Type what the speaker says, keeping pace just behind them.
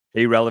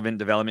Hey, Relevant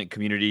Development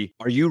community,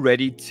 are you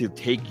ready to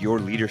take your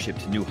leadership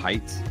to new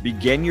heights?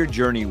 Begin your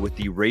journey with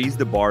the Raise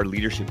the Bar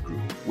Leadership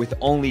Group. With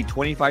only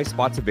 25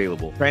 spots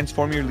available,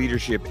 transform your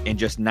leadership in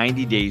just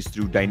 90 days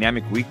through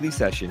dynamic weekly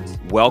sessions,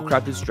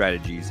 well-crafted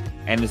strategies,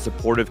 and a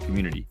supportive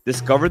community.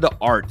 Discover the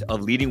art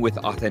of leading with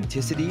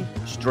authenticity,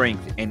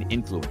 strength, and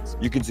influence.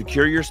 You can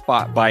secure your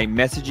spot by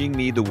messaging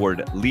me the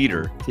word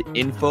leader to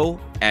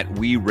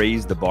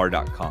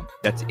info@weraisethebar.com.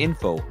 That's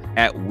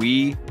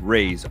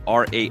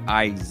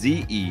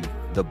info@weraize,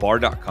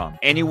 thebar.com.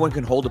 Anyone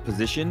can hold a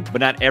position,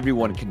 but not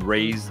everyone can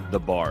raise the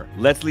bar.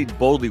 Let's lead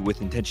boldly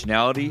with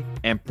intentionality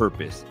and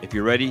purpose. If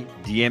you're ready,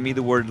 DM me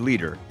the word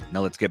leader.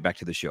 Now let's get back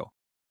to the show.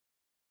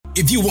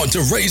 If you want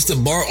to raise the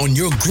bar on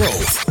your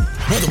growth,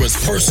 whether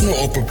it's personal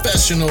or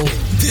professional,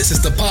 this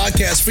is the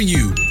podcast for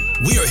you.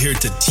 We are here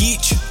to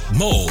teach,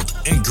 mold,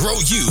 and grow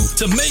you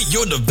to make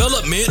your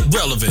development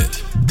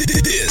relevant.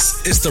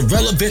 This is the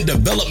Relevant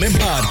Development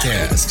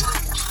Podcast.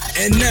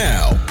 And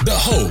now, the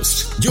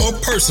host, your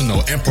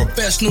personal and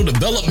professional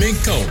development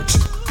coach,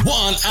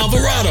 Juan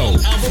Alvarado.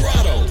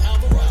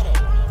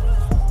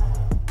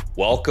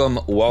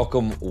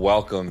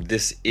 Welcome.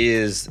 This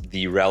is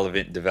the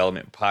Relevant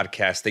Development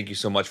Podcast. Thank you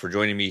so much for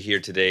joining me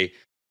here today.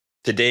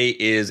 Today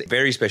is a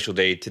very special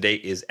day. Today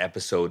is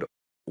episode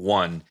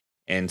 1.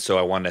 And so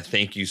I want to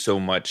thank you so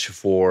much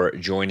for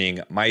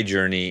joining my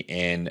journey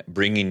and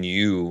bringing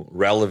you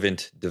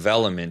relevant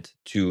development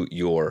to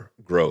your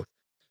growth.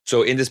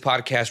 So in this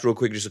podcast, real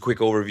quick, just a quick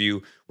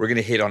overview. We're going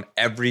to hit on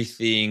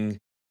everything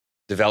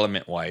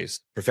development-wise,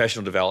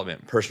 professional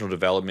development, personal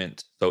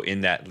development. So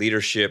in that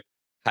leadership,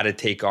 how to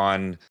take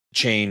on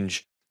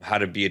change, how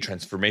to be a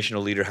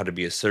transformational leader, how to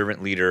be a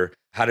servant leader,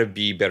 how to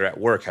be better at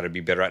work, how to be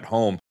better at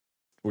home.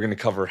 We're going to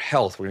cover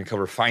health. We're going to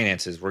cover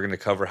finances. We're going to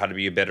cover how to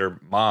be a better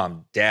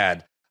mom,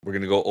 dad. We're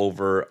going to go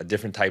over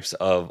different types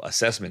of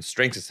assessments,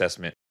 strengths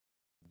assessment,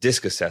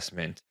 DISC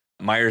assessment,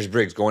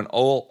 Myers-Briggs, going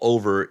all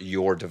over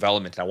your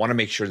development. And I want to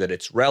make sure that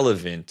it's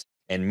relevant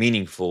and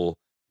meaningful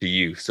to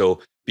you.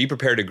 So be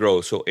prepared to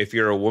grow. So if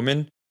you're a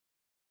woman,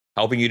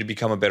 helping you to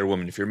become a better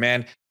woman. If you're a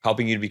man,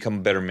 helping you to become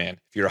a better man.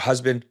 If you're a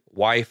husband,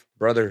 wife,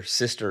 brother,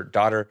 sister,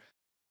 daughter,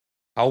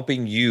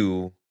 helping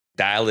you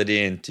dial it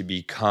in to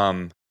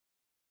become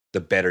the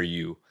better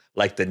you,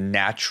 like the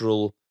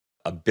natural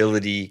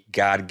ability,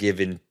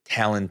 God-given,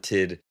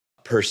 talented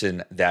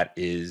person that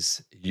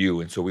is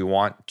you. And so we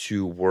want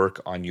to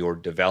work on your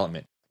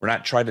development. We're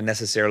not trying to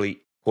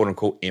necessarily, quote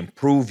unquote,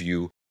 improve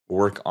you,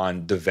 work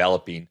on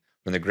developing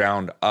from the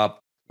ground up,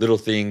 little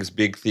things,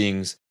 big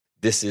things.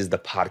 This is the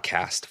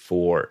podcast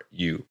for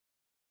you.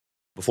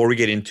 Before we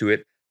get into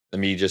it, let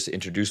me just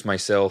introduce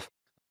myself.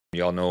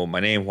 You all know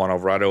my name, Juan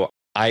Alvarado.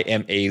 I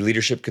am a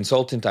leadership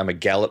consultant. I'm a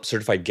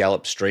certified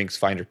Gallup Strengths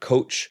Finder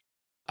coach.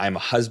 I'm a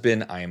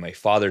husband. I am a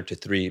father to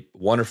 3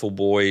 wonderful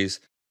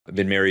boys. I've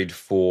been married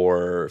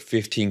for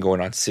 15,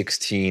 going on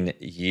 16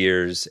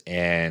 years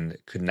and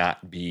could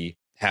not be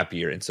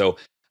happier. And so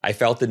I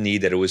felt the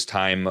need that it was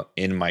time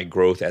in my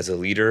growth as a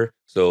leader.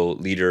 So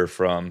leader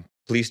from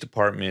police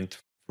department,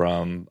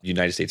 from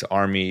United States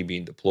Army,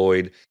 being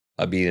deployed,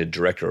 being a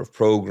director of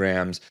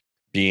programs,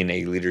 being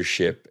a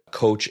leadership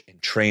coach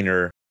and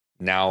trainer.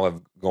 Now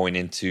I'm going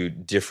into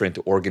different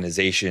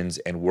organizations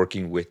and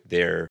working with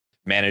their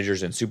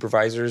managers and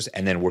supervisors,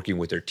 and then working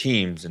with their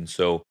teams. And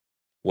so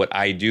what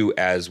I do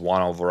as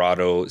Juan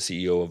Alvarado,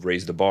 CEO of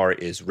Raise the Bar,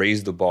 is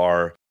Raise the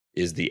Bar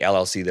is the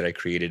LLC that I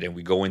created. And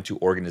we go into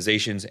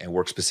organizations and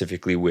work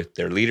specifically with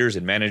their leaders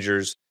and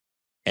managers,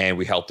 and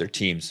we help their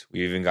teams.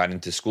 We even got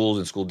into schools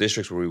and school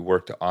districts where we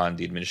worked on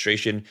the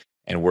administration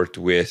and worked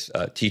with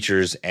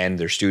teachers and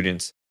their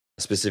students,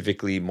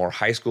 specifically more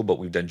high school, but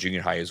we've done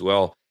junior high as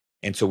well.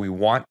 And so we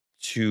want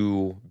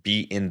to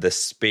be in the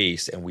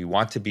space, and we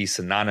want to be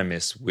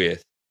synonymous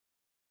with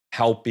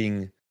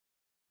helping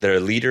their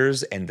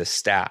leaders and the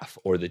staff,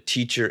 or the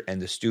teacher and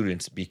the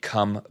students,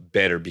 become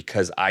better,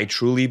 because I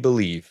truly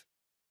believe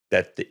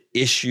that the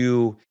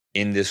issue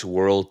in this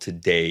world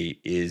today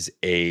is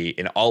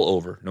and all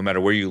over, no matter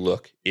where you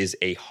look, is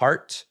a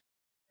heart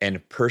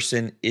and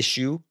person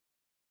issue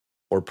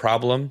or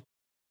problem,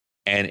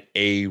 and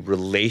a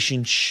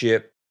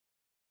relationship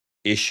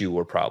issue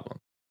or problem.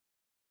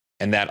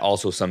 And that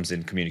also sums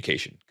in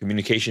communication.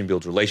 Communication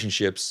builds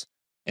relationships,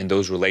 and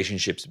those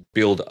relationships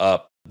build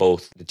up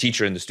both the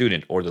teacher and the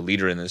student, or the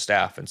leader and the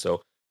staff. And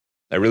so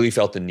I really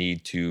felt the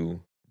need to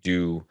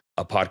do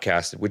a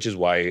podcast, which is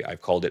why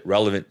I've called it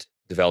Relevant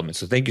Development.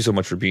 So thank you so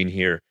much for being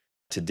here.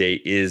 Today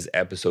is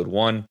episode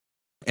 1.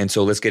 And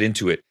so let's get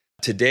into it.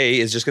 Today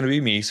is just going to be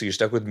me. So you're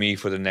stuck with me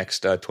for the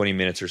next 20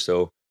 minutes or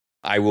so.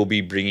 I will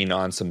be bringing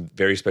on some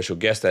very special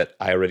guests that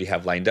I already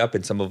have lined up.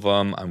 And some of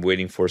them, I'm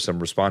waiting for some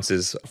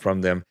responses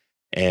from them.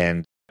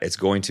 And it's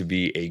going to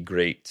be a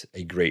great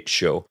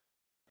show.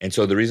 And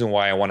so the reason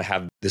why I want to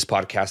have this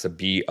podcast to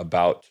be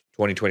about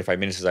 20, 25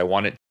 minutes is I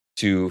want it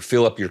to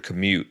fill up your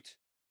commute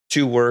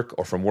to work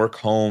or from work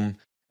home.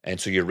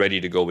 And so you're ready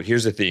to go. But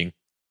here's the thing.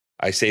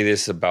 I say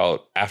this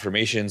about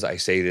affirmations. I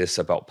say this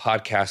about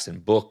podcasts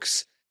and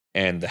books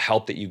and the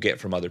help that you get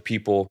from other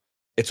people.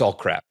 It's all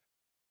crap.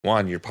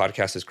 Juan, your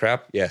podcast is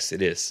crap? Yes,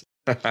 it is.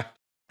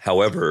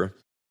 However,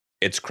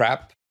 it's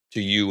crap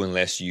to you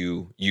unless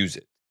you use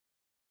it.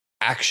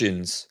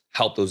 Actions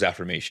help those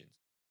affirmations.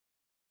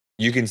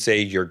 You can say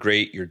you're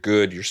great, you're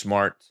good, you're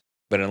smart,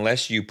 but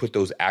unless you put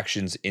those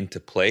actions into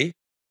play,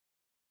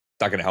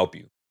 it's not going to help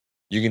you.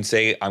 You can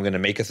say, I'm going to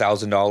make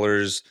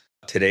 $1,000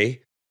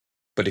 today,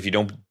 but if you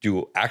don't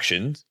do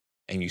actions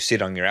and you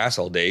sit on your ass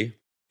all day,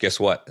 guess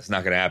what? It's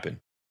not going to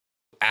happen.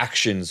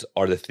 Actions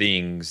are the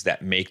things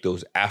that make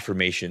those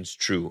affirmations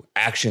true.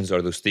 Actions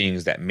are those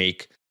things that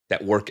make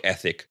that work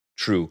ethic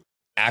true.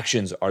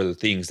 Actions are the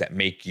things that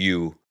make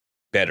you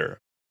better.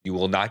 You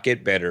will not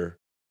get better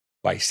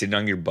by sitting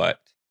on your butt,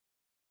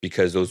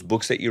 because those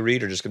books that you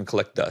read are just going to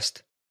collect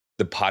dust.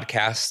 The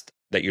podcast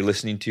that you're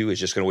listening to is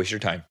just going to waste your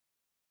time.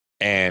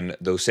 And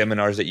those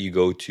seminars that you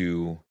go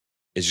to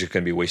is just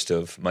going to be a waste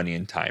of money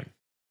and time,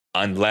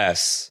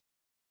 unless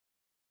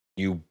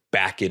you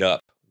back it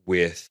up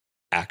with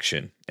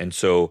action. And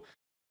so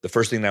the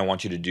first thing that I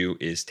want you to do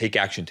is take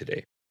action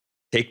today.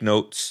 Take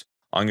notes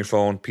on your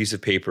phone, piece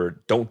of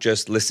paper. Don't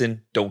just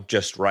listen. Don't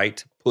just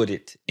write. Put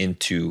it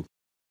into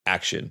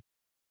action.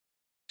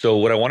 So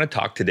what I want to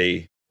talk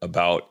today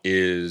about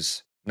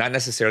is not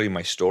necessarily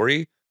my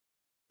story,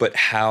 but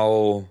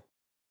how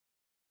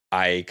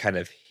I kind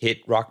of hit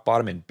rock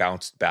bottom and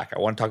bounced back. I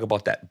want to talk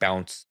about that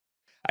bounce.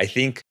 I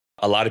think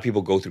a lot of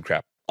people go through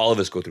crap. All of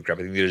us go through crap.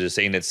 I think there's a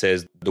saying that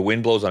says the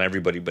wind blows on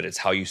everybody, but it's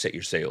how you set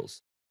your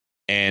sails.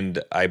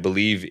 And I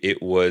believe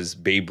it was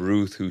Babe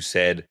Ruth who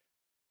said,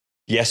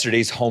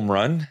 yesterday's home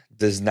run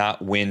does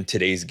not win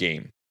today's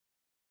game.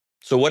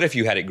 So what if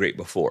you had it great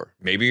before?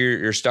 Maybe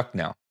you're stuck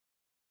now.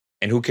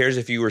 And who cares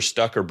if you were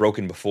stuck or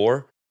broken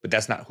before, but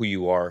that's not who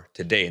you are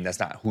today. And that's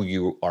not who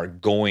you are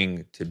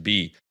going to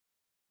be.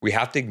 We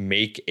have to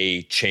make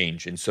a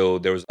change. And so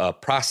there was a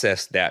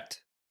process that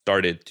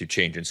started to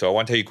change. And so I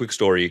want to tell you a quick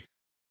story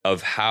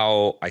of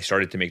how I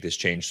started to make this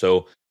change.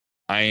 So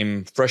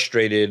I'm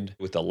frustrated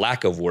with the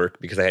lack of work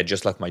because I had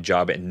just left my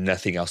job and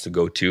nothing else to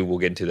go to. We'll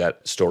get into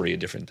that story a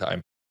different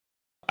time.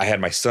 I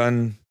had my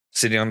son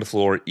sitting on the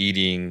floor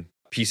eating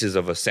pieces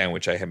of a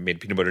sandwich. I had made a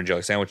peanut butter and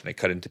jelly sandwich and I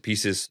cut it into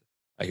pieces.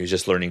 He was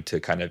just learning to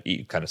kind of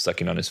eat, kind of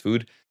sucking on his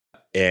food.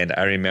 And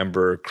I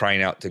remember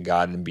crying out to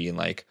God and being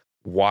like,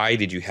 why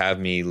did you have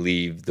me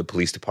leave the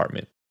police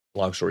department?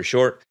 Long story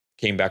short,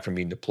 came back from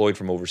being deployed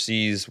from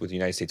overseas with the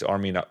United States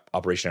Army in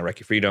Operation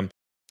Iraqi Freedom,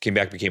 came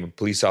back, became a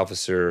police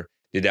officer,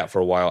 did that for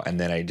a while. And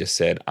then I just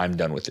said, I'm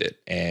done with it.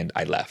 And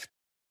I left.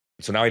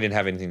 So now I didn't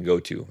have anything to go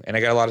to. And I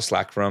got a lot of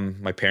slack from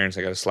my parents.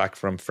 I got a slack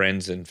from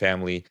friends and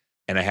family.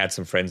 And I had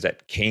some friends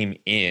that came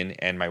in,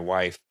 and my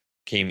wife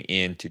came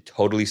in to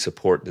totally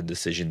support the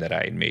decision that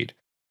I had made.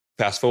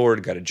 Fast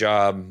forward, got a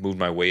job, moved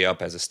my way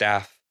up as a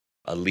staff,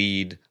 a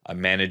lead, a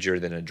manager,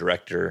 then a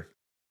director.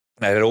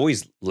 And I had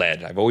always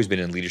led. I've always been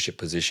in leadership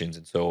positions.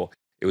 And so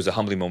it was a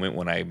humbling moment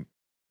when I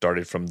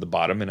started from the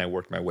bottom and I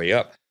worked my way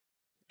up.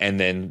 And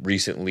then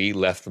recently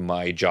left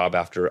my job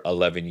after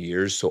 11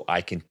 years so I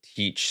can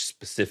teach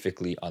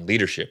specifically on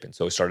leadership. And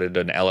so I started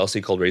an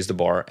LLC called Raise the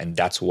Bar, and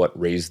that's what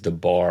Raise the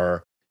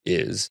Bar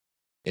is.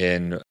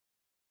 And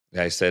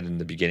I said in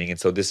the beginning. And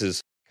so this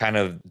is kind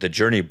of the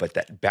journey, but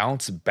that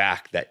bounce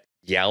back, that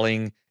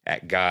yelling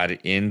at God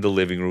in the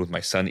living room with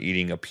my son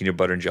eating a peanut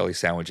butter and jelly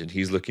sandwich. And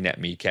he's looking at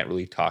me, can't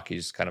really talk.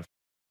 He's just kind of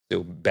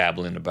still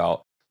babbling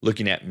about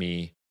looking at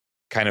me,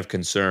 kind of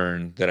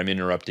concerned that I'm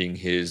interrupting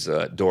his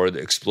Dora the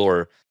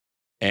Explorer.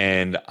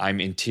 And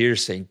I'm in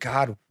tears saying,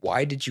 God,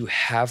 why did you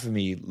have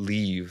me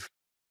leave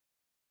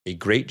a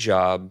great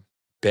job,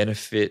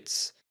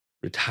 benefits,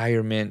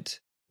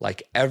 retirement,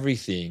 like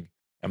everything?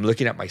 I'm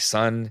looking at my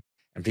son.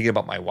 I'm thinking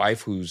about my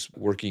wife who's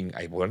working,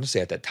 I want to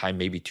say at that time,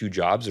 maybe 2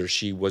 jobs, or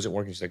she wasn't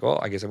working. She's like, oh,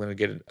 I guess I'm going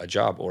to get a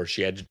job. Or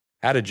she had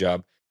a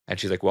job and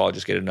she's like, well, I'll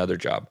just get another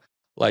job.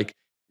 Like,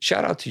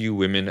 shout out to you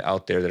women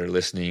out there that are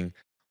listening.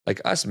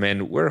 Like us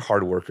men, we're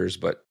hard workers,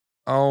 but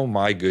oh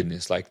my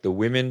goodness, like the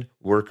women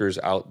workers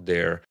out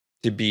there,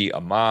 to be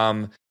a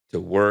mom, to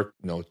work,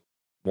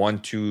 1,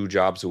 2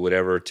 jobs or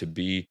whatever,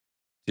 to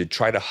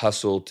try to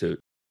hustle, to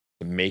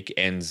make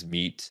ends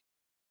meet.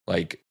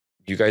 Like,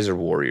 you guys are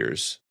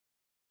warriors.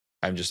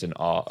 I'm just in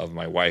awe of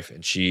my wife,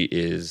 and she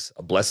is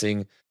a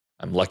blessing.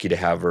 I'm lucky to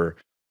have her,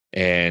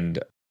 and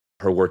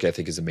her work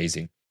ethic is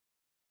amazing.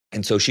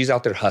 And so she's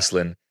out there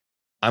hustling.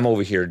 I'm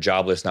over here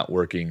jobless, not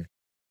working.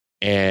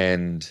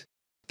 And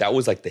that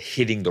was like the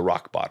hitting the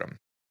rock bottom.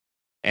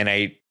 And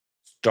I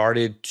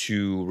started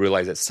to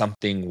realize that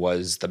something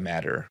was the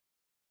matter.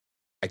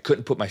 I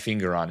couldn't put my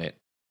finger on it.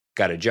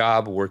 Got a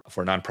job, worked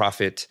for a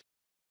nonprofit.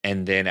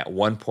 And then at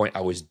one point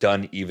I was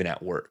done even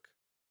at work.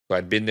 So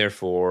I'd been there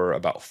for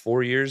about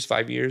 4 years,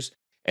 5 years,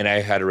 and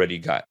I had already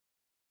got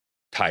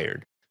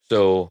tired.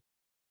 So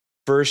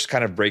first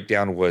kind of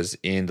breakdown was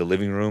in the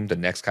living room. The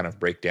next kind of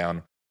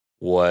breakdown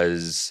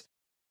was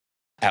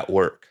at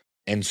work.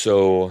 And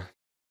so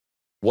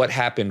what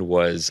happened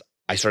was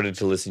I started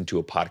to listen to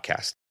a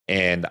podcast,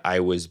 and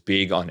I was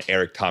big on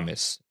Eric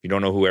Thomas. If you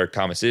don't know who Eric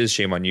Thomas is,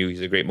 shame on you. He's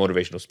a great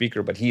motivational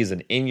speaker, but he is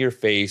an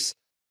in-your-face,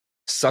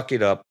 suck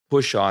it up,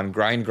 push on,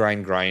 grind,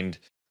 grind, grind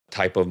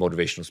type of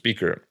motivational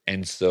speaker.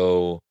 And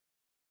so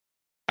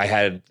I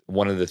had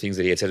one of the things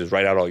that he had said is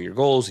write out all your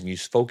goals and you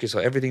focus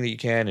on everything that you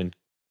can and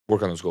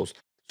work on those goals.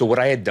 So what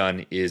I had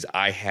done is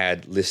I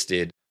had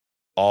listed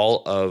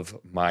all of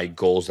my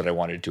goals that I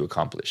wanted to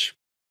accomplish.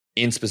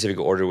 In specific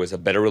order was a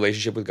better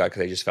relationship with God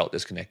because I just felt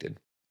disconnected,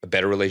 a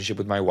better relationship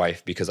with my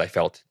wife because I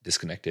felt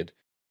disconnected.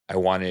 I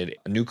wanted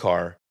a new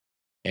car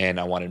and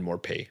I wanted more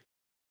pay.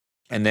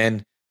 And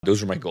then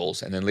those were my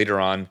goals. And then later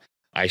on,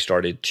 I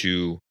started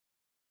to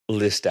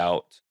list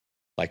out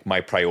like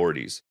my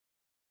priorities.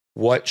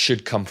 What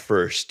should come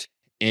first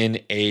in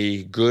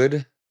a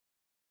good,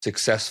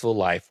 successful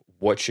life?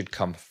 What should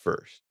come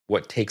first?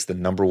 What takes the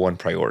number one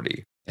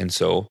priority? And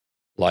so,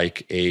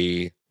 like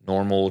a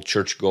normal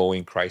church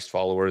going Christ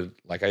follower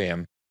like I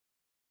am,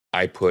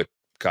 I put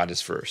God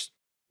is first,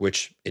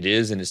 which it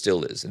is and it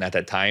still is. And at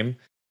that time,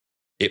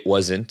 it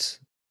wasn't.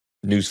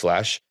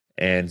 Newsflash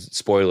and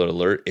spoiler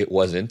alert, it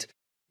wasn't.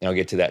 And I'll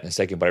get to that in a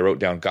second. But I wrote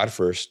down God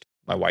first,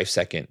 my wife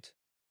second.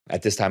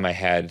 At this time, I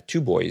had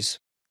 2 boys.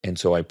 And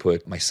so I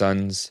put my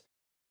sons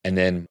and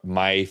then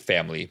my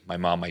family, my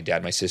mom, my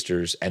dad, my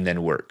sisters, and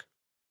then work.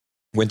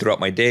 Went throughout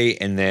my day,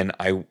 and then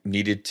I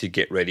needed to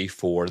get ready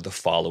for the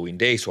following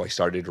day. So I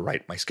started to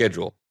write my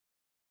schedule.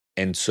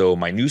 And so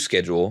my new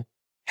schedule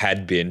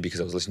had been, because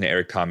I was listening to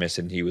Eric Thomas,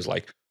 and he was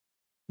like,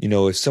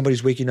 if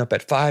somebody's waking up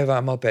at 5,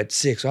 I'm up at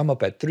 6. So I'm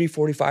up at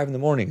 3:45 in the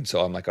morning. And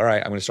so I'm like, all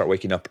right, I'm going to start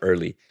waking up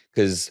early.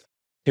 Because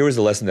here was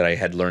the lesson that I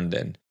had learned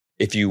then.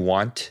 If you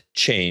want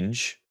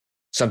change,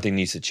 something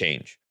needs to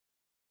change.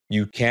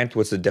 You can't,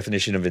 what's the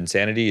definition of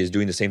insanity is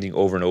doing the same thing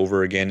over and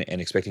over again and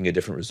expecting a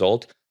different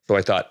result. So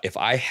I thought, if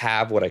I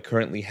have what I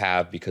currently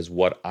have because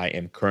what I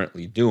am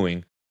currently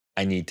doing,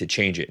 I need to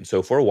change it. And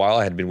so for a while,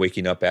 I had been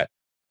waking up at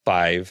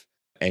 5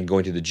 and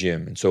going to the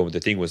gym. And so the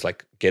thing was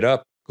like, get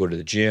up, go to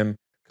the gym,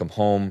 come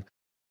home,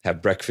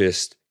 have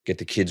breakfast, get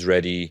the kids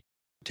ready,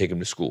 take them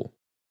to school.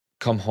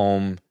 Come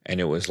home, and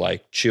it was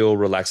like chill,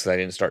 relax. I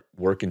didn't start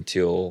work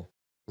until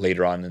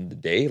later on in the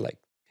day, like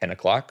 10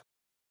 o'clock.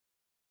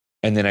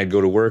 And then I'd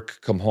go to work,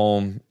 come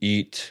home,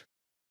 eat,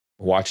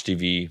 watch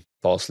TV,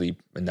 fall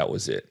asleep, and that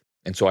was it.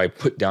 And so I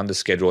put down the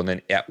schedule. And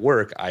then at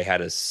work, I had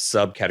a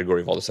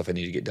subcategory of all the stuff I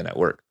needed to get done at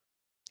work.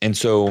 And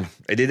so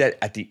I did that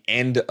at the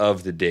end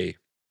of the day.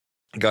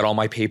 I got all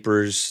my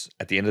papers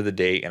at the end of the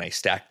day, and I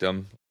stacked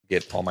them.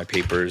 Get all my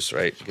papers,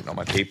 right? Getting all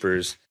my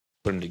papers,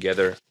 put them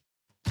together,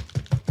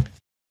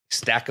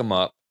 stack them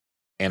up,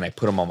 and I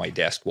put them on my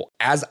desk. Well,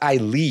 as I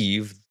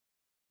leave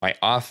my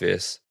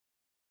office,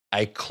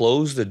 I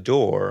close the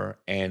door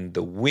and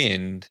the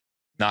wind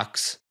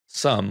knocks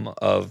some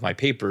of my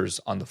papers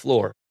on the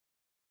floor.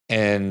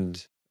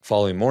 And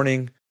following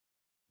morning,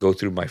 go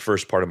through my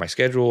first part of my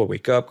schedule,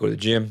 wake up, go to the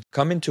gym,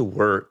 come into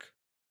work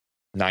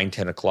 9,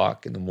 10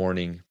 o'clock in the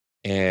morning.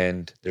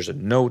 And there's a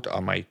note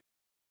on my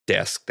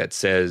desk that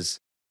says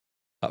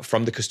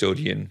from the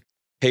custodian,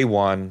 hey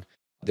Juan,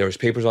 there was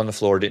papers on the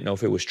floor, didn't know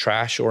if it was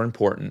trash or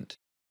important.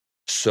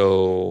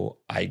 So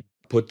I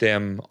put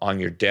them on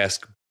your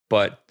desk,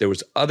 but there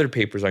was other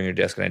papers on your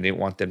desk and I didn't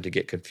want them to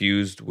get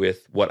confused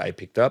with what I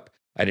picked up.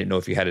 I didn't know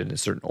if you had it in a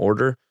certain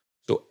order.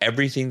 So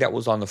everything that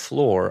was on the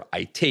floor,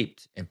 I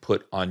taped and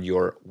put on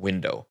your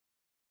window.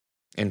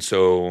 And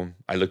so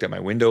I looked at my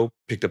window,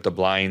 picked up the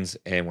blinds,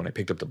 and when I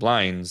picked up the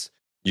blinds,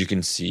 you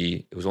can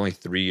see it was only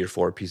 3 or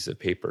 4 pieces of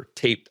paper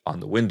taped on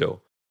the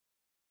window.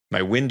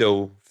 My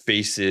window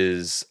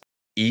faces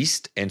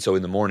east, and so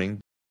in the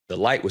morning, the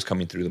light was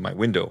coming through my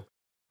window.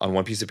 On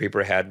one piece of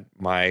paper, it had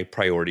my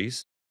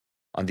priorities.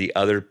 On the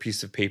other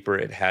piece of paper,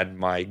 it had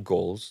my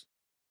goals.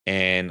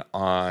 And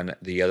on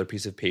the other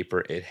piece of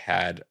paper, it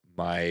had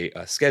my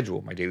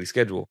schedule, my daily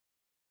schedule.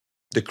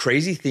 The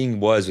crazy thing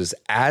was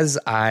as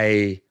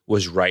I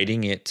was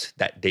writing it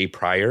that day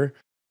prior,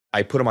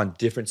 I put them on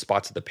different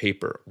spots of the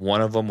paper.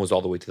 One of them was all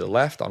the way to the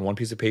left on one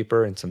piece of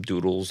paper and some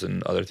doodles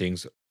and other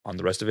things on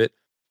the rest of it.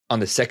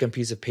 On the second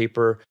piece of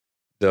paper,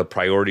 the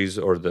priorities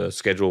or the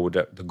schedule,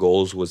 the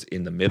goals was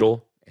in the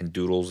middle and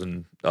doodles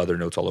and other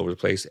notes all over the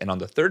place. And on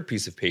the third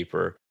piece of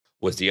paper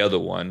was the other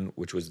one,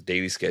 which was the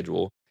daily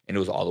schedule, and it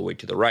was all the way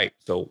to the right.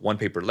 So one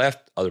paper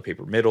left, other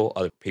paper middle,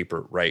 other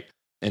paper right.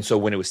 And so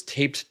when it was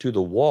taped to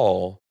the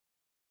wall,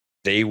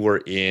 they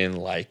were in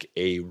like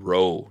a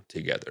row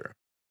together.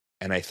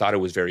 And I thought it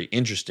was very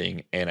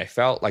interesting. And I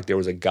felt like there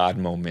was a God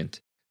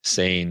moment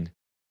saying,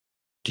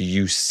 do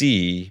you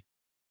see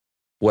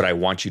what I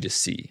want you to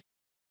see?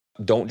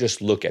 Don't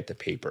just look at the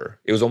paper.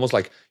 It was almost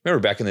like,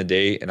 remember back in the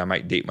day, and I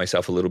might date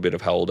myself a little bit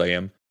of how old I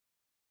am.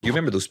 You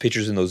remember those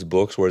pictures in those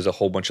books where there's a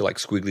whole bunch of like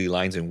squiggly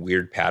lines and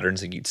weird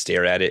patterns and you'd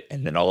stare at it.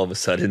 And then all of a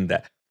sudden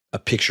that a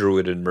picture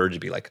would emerge to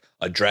be like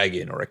a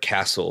dragon or a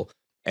castle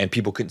and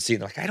people couldn't see it.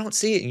 They're like, I don't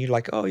see it. And you're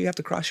like, oh, you have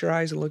to cross your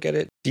eyes and look at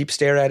it, deep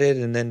stare at it.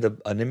 And then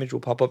an image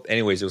will pop up.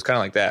 Anyways, it was kind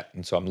of like that.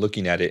 And so I'm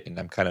looking at it and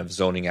I'm kind of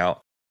zoning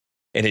out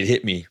and it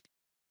hit me.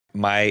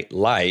 My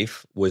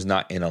life was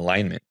not in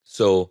alignment.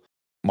 So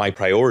my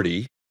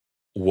priority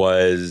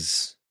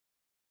was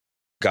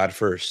God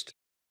first.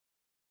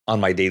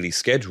 On my daily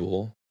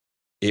schedule,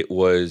 it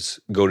was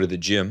go to the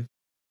gym.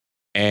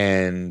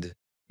 And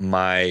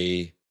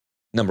my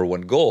number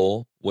one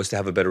goal was to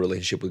have a better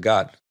relationship with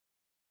God.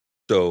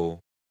 So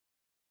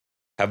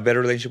have a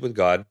better relationship with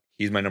God.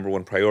 He's my number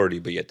one priority.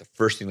 But yet the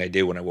first thing I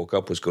did when I woke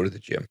up was go to the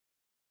gym.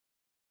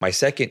 My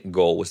second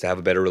goal was to have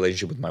a better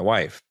relationship with my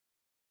wife.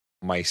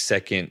 My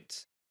second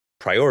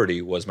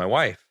priority was my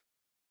wife.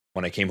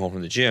 When I came home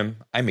from the gym,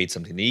 I made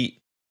something to eat.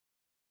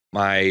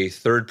 My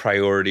third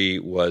priority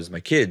was my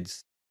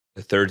kids.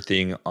 The third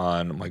thing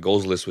on my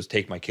goals list was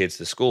take my kids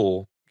to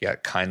school. Yeah,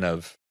 it kind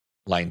of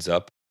lines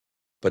up.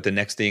 But the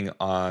next thing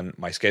on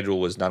my schedule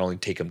was not only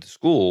take them to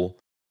school,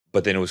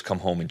 but then it was come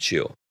home and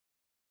chill.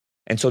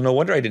 And so no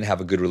wonder I didn't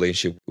have a good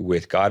relationship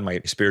with God.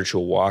 My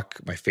spiritual walk,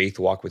 my faith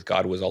walk with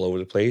God was all over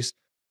the place.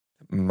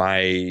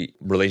 My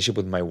relationship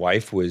with my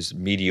wife was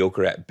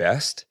mediocre at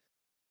best.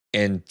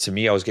 And to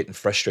me, I was getting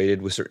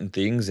frustrated with certain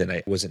things and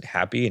I wasn't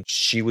happy. And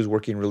she was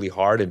working really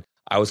hard and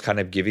I was kind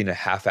of giving a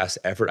half-assed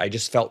effort. I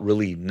just felt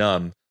really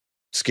numb.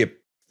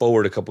 Skip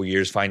forward a couple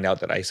years, find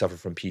out that I suffer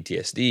from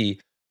PTSD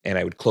and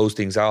I would close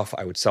things off.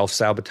 I would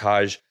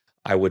self-sabotage.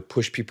 I would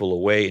push people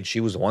away. And she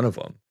was one of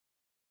them.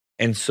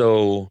 And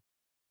so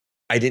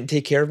I didn't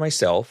take care of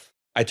myself.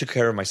 I took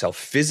care of myself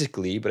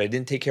physically, but I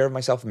didn't take care of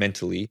myself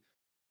mentally.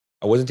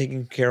 I wasn't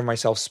taking care of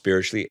myself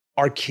spiritually.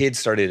 Our kids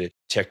started to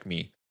check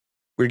me.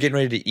 We were getting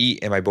ready to eat,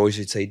 and my boys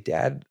would say,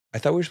 Dad, I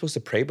thought we were supposed to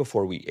pray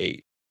before we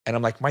ate. And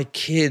I'm like, my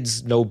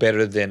kids know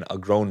better than a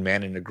grown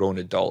man and a grown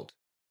adult.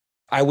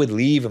 I would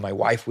leave, and my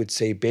wife would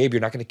say, babe,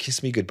 you're not going to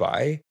kiss me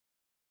goodbye.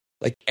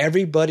 Like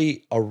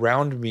everybody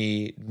around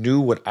me knew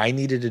what I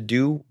needed to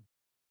do,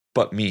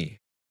 but me.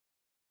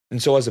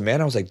 And so as a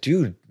man, I was like,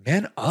 dude,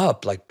 man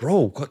up. Like,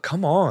 bro,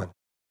 come on,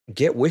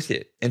 get with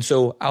it. And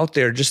so out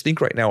there, just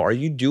think right now, are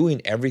you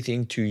doing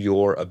everything to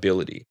your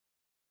ability?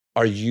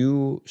 Are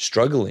you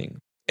struggling?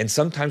 And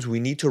sometimes we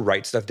need to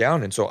write stuff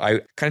down. And so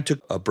I kind of took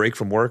a break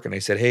from work and I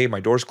said, hey, my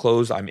door's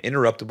closed. I'm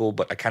interruptible,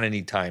 but I kind of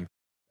need time.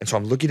 And so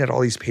I'm looking at all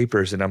these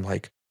papers and I'm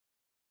like,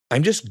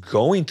 I'm just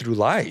going through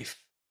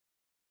life.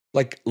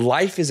 Like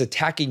life is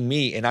attacking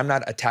me and I'm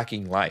not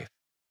attacking life.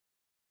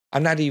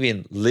 I'm not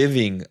even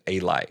living a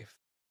life.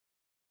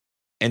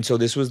 And so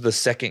this was the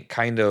second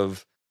kind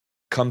of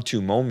come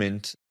to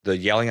moment, the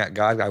yelling at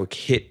God. I would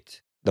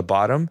hit the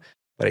bottom,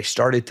 but I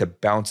started to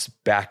bounce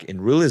back in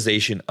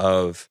realization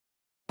of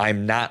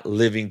I'm not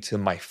living to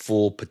my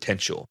full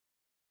potential.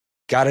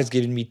 God has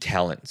given me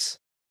talents.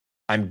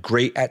 I'm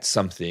great at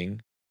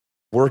something.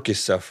 Work is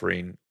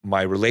suffering.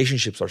 My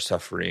relationships are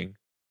suffering.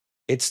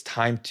 It's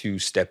time to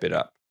step it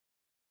up.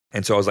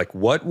 And so I was like,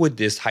 what would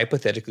this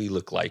hypothetically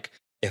look like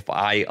if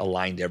I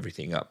aligned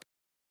everything up?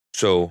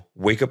 So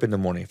wake up in the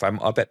morning. If I'm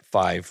up at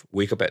 5,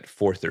 wake up at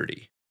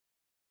 4:30.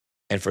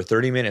 And for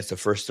 30 minutes, the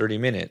first 30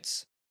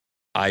 minutes,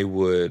 I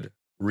would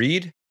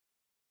read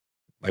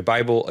my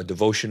Bible, a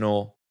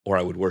devotional, or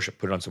I would worship,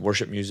 put on some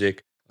worship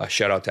music.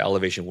 Shout out to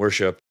Elevation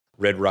Worship,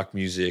 Red Rock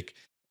Music,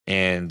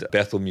 and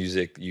Bethel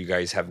Music. You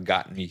guys have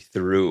got me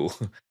through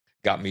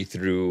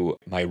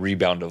my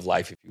rebound of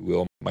life, if you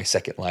will, my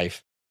second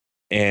life.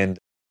 And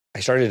I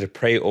started to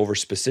pray over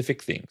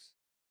specific things,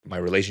 my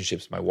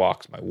relationships, my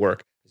walks, my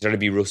work. I started to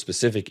be real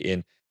specific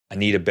in, I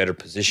need a better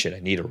position.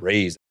 I need a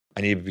raise.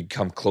 I need to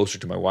become closer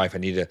to my wife. I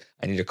need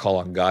to call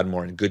on God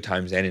more in good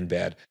times and in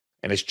bad.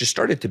 And it just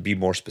started to be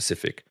more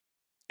specific.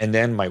 And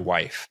then my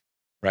wife,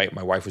 right?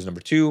 My wife was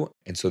number 2.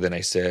 And so then I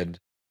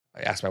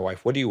asked my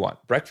wife, what do you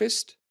want?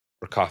 Breakfast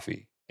or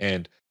coffee?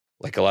 And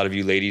like a lot of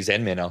you ladies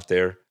and men out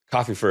there,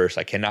 coffee first.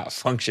 I cannot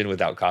function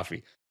without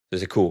coffee. So I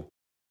said, cool.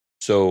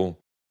 So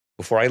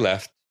before I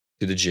left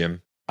to the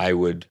gym, I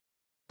would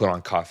put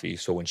on coffee.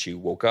 So when she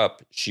woke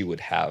up, she would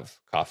have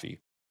coffee.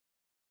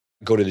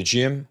 Go to the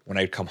gym. When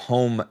I'd come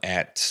home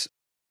at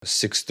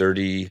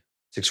 6:30,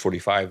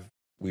 6:45,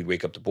 we'd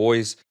wake up the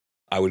boys.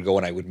 I would go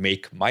and I would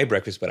make my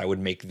breakfast, but I would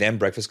make them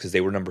breakfast because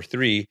they were number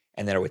 3.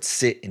 And then I would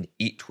sit and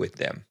eat with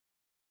them.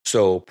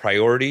 So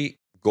priority,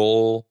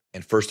 goal,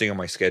 and first thing on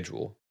my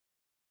schedule,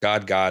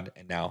 God,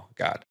 and now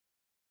God.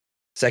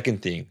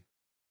 Second thing,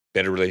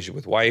 better relationship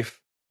with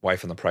wife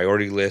on the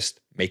priority list,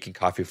 making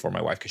coffee for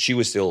my wife because she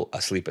was still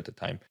asleep at the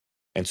time.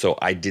 And so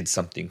I did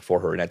something for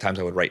her. And at times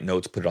I would write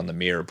notes, put it on the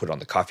mirror, put it on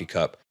the coffee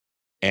cup.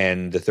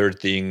 And the third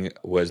thing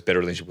was better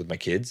relationship with my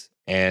kids.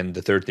 And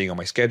the third thing on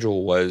my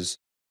schedule was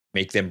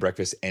make them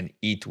breakfast and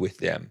eat with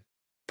them,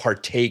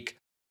 partake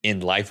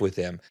in life with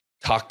them,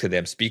 talk to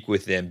them, speak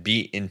with them,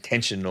 be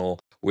intentional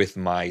with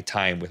my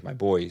time with my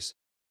boys,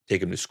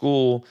 take them to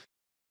school,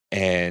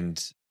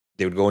 and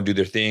they would go and do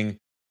their thing.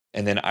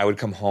 And then I would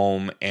come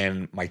home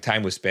and my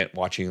time was spent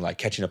watching, like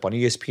catching up on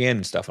ESPN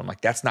and stuff. I'm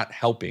like, that's not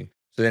helping.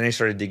 So then I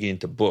started digging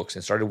into books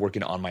and started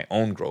working on my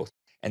own growth.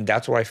 And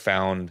that's where I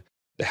found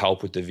the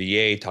help with the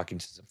VA, talking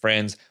to some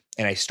friends.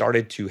 And I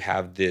started to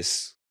have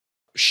this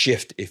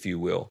shift, if you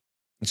will.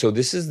 And so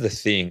this is the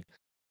thing.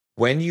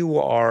 When you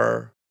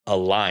are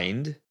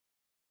aligned,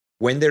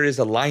 when there is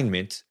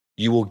alignment,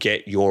 you will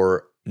get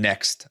your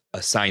next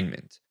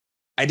assignment.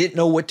 I didn't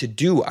know what to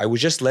do. I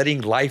was just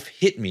letting life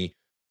hit me.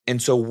 And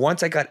so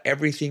once I got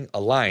everything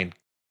aligned,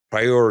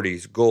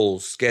 priorities,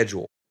 goals,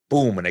 schedule,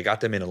 boom, and I got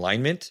them in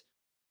alignment,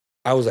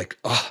 I was like,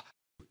 oh,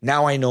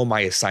 now I know my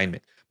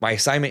assignment. My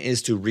assignment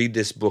is to read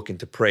this book and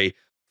to pray,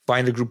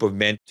 find a group of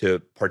men to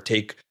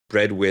partake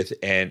bread with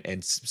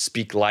and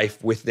speak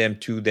life with them,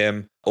 to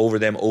them,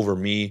 over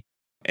me.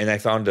 And I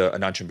found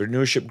an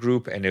entrepreneurship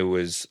group, and it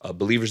was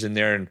believers in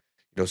there. And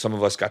some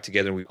of us got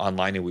together and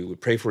online and we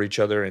would pray for each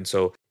other. And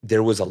so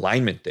there was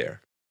alignment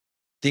there.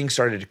 Things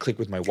started to click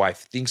with my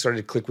wife. Things started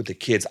to click with the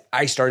kids.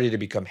 I started to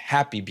become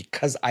happy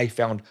because I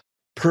found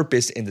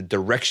purpose in the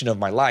direction of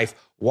my life.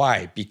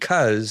 Why?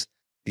 Because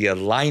the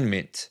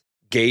alignment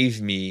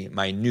gave me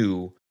my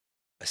new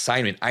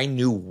assignment. I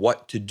knew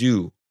what to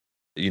do.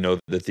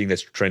 The thing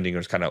that's trending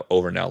is kind of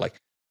over now. Like,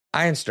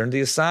 I understood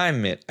the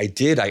assignment. I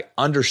did. I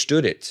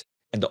understood it.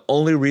 And the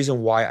only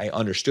reason why I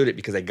understood it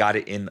because I got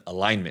it in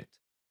alignment.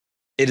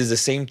 It is the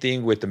same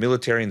thing with the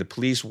military and the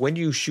police. When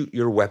you shoot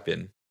your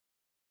weapon,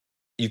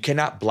 you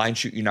cannot blind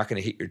shoot. You're not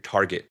going to hit your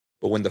target.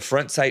 But when the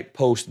front sight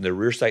post and the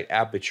rear sight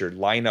aperture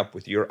line up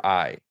with your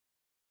eye,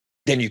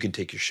 then you can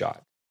take your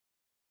shot.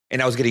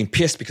 And I was getting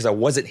pissed because I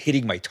wasn't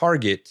hitting my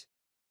target.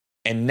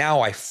 And now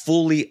I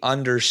fully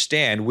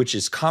understand, which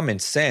is common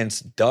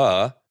sense,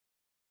 duh.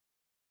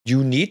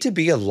 You need to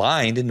be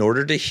aligned in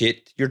order to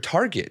hit your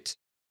target.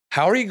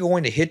 How are you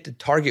going to hit the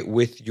target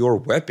with your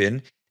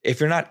weapon if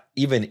you're not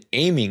even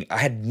aiming? I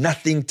had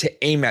nothing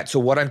to aim at. So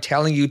what I'm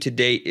telling you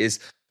today is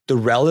the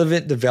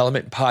Relevant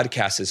Development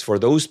Podcast is for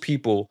those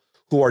people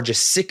who are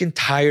just sick and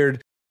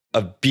tired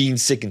of being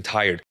sick and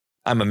tired.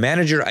 I'm a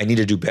manager. I need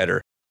to do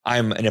better.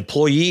 I'm an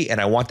employee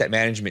and I want that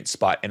management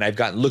spot. And I've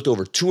gotten looked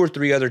over 2 or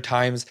 3 other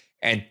times.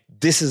 And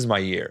this is my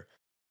year.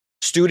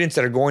 Students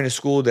that are going to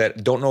school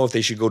that don't know if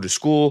they should go to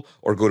school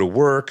or go to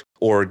work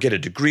or get a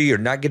degree or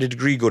not get a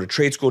degree, go to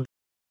trade school,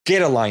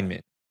 get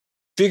alignment.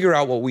 Figure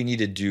out what we need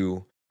to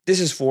do. This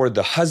is for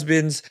the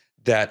husbands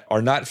that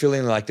are not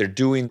feeling like they're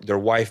doing their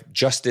wife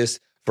justice,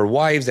 for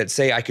wives that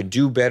say, I can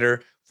do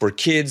better, for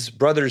kids,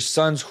 brothers,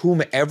 sons,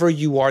 whomever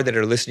you are that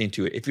are listening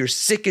to it. If you're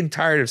sick and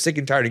tired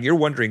and you're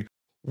wondering,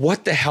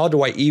 what the hell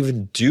do I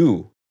even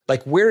do?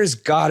 Like, where is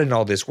God in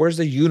all this? Where's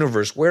the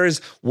universe?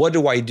 What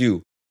do I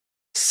do?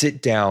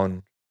 Sit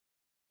down,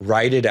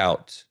 write it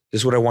out.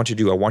 This is what I want you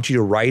to do. I want you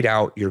to write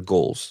out your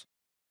goals.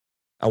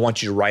 I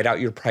want you to write out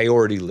your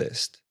priority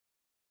list.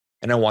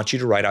 And I want you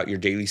to write out your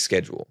daily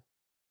schedule,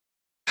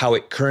 how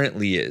it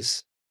currently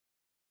is,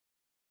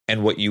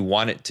 and what you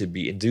want it to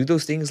be. And do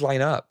those things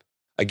line up?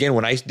 Again,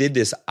 when I did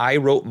this, I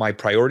wrote my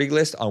priority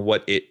list on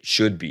what it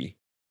should be,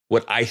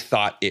 what I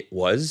thought it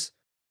was.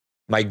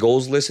 My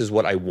goals list is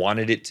what I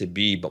wanted it to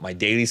be, but my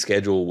daily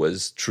schedule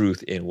was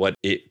truth in what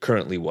it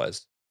currently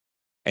was.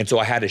 And so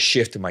I had to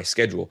shift my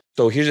schedule.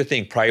 So here's the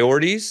thing,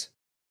 priorities,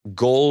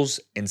 goals,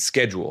 and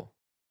schedule.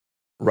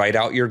 Write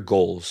out your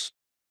goals,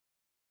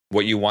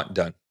 what you want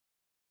done.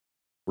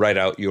 Write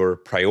out your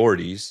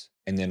priorities,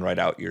 and then write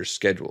out your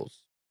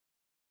schedules.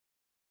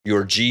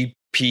 Your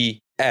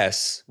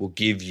GPS will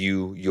give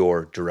you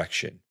your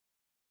direction.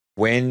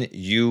 When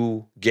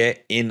you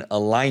get in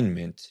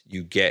alignment,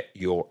 you get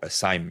your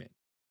assignment.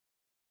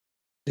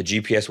 The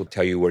GPS will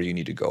tell you where you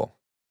need to go.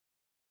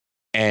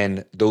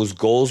 And those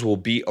goals will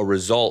be a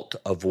result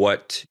of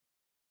what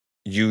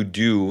you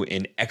do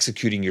in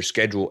executing your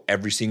schedule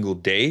every single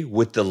day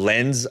with the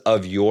lens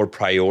of your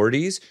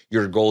priorities.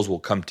 Your goals will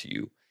come to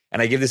you.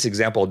 And I give this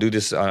example. I'll do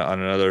this on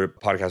another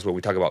podcast where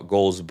we talk about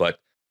goals. But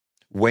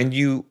when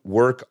you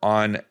work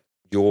on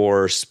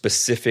your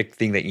specific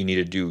thing that you need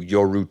to do,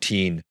 your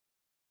routine,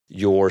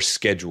 your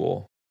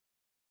schedule,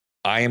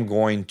 I am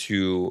going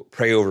to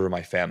pray over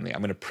my family.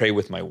 I'm going to pray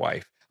with my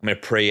wife. I'm going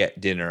to pray at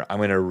dinner. I'm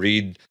going to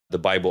read the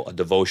Bible, a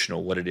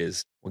devotional, what it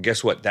is. Well,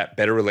 guess what? That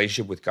better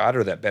relationship with God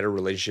or that better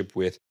relationship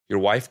with your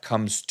wife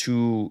comes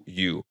to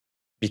you.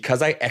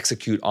 Because I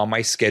execute on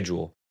my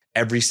schedule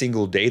every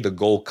single day, the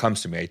goal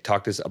comes to me. I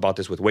talked about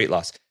this with weight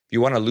loss. If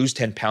you want to lose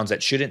 10 pounds,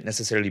 that shouldn't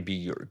necessarily be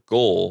your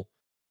goal.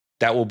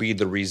 That will be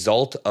the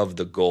result of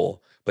the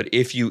goal. But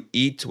if you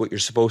eat what you're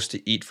supposed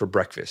to eat for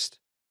breakfast,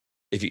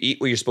 if you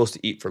eat what you're supposed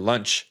to eat for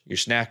lunch, your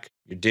snack,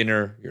 your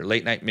dinner, your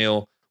late night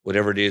meal,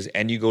 whatever it is,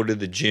 and you go to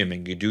the gym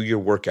and you do your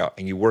workout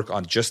and you work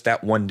on just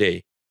that one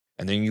day,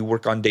 and then you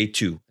work on day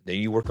 2, then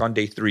you work on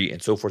day 3,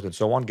 and so forth and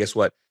so on, guess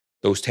what?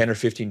 Those 10 or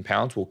 15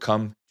 pounds will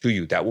come to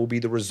you. That will be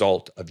the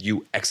result of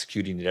you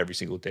executing it every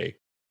single day.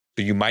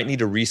 So you might need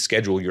to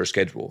reschedule your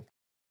schedule.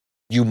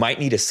 You might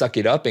need to suck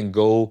it up and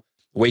go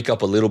wake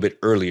up a little bit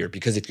earlier,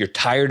 because if you're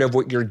tired of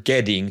what you're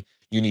getting,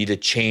 you need to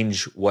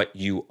change what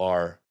you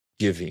are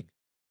giving.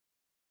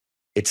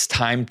 It's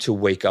time to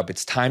wake up.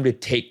 It's time to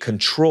take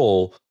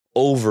control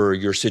over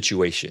your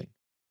situation.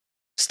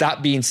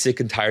 Stop being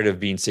sick and tired of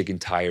being sick and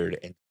tired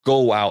and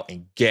go out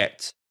and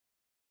get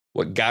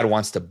what God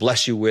wants to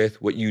bless you with,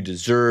 what you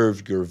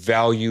deserve, your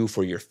value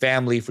for your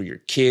family, for your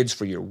kids,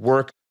 for your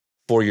work,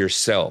 for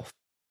yourself.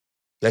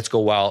 Let's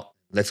go out.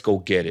 Let's go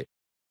get it.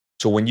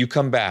 So when you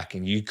come back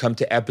and you come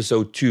to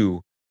episode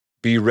 2,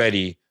 be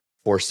ready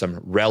for some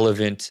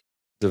relevant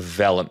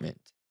development.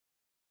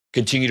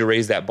 Continue to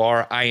raise that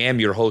bar. I am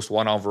your host,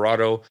 Juan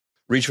Alvarado.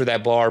 reach for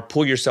that bar,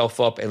 pull yourself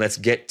up, and let's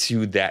get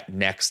to that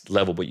next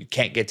level. But you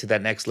can't get to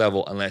that next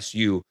level unless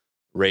you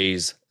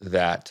raise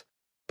that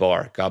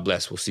bar. God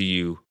bless. We'll see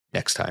you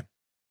next time.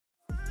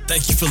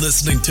 Thank you for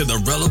listening to the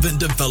Relevant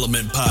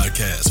Development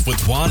Podcast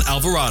with Juan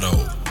Alvarado.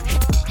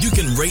 You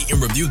can rate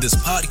and review this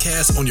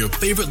podcast on your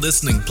favorite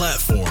listening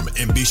platform,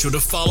 and be sure to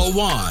follow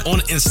Juan on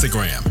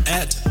Instagram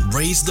at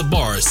Raise the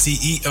Bar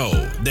CEO.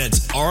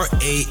 That's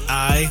RAIZE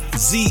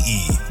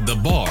the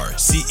Bar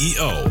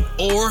CEO,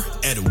 or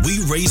at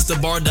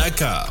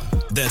WeRaiseTheBar.com.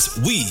 That's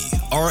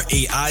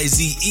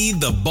WeRAIZE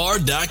the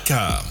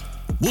Bar.com.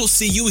 We'll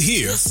see you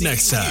here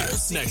next time.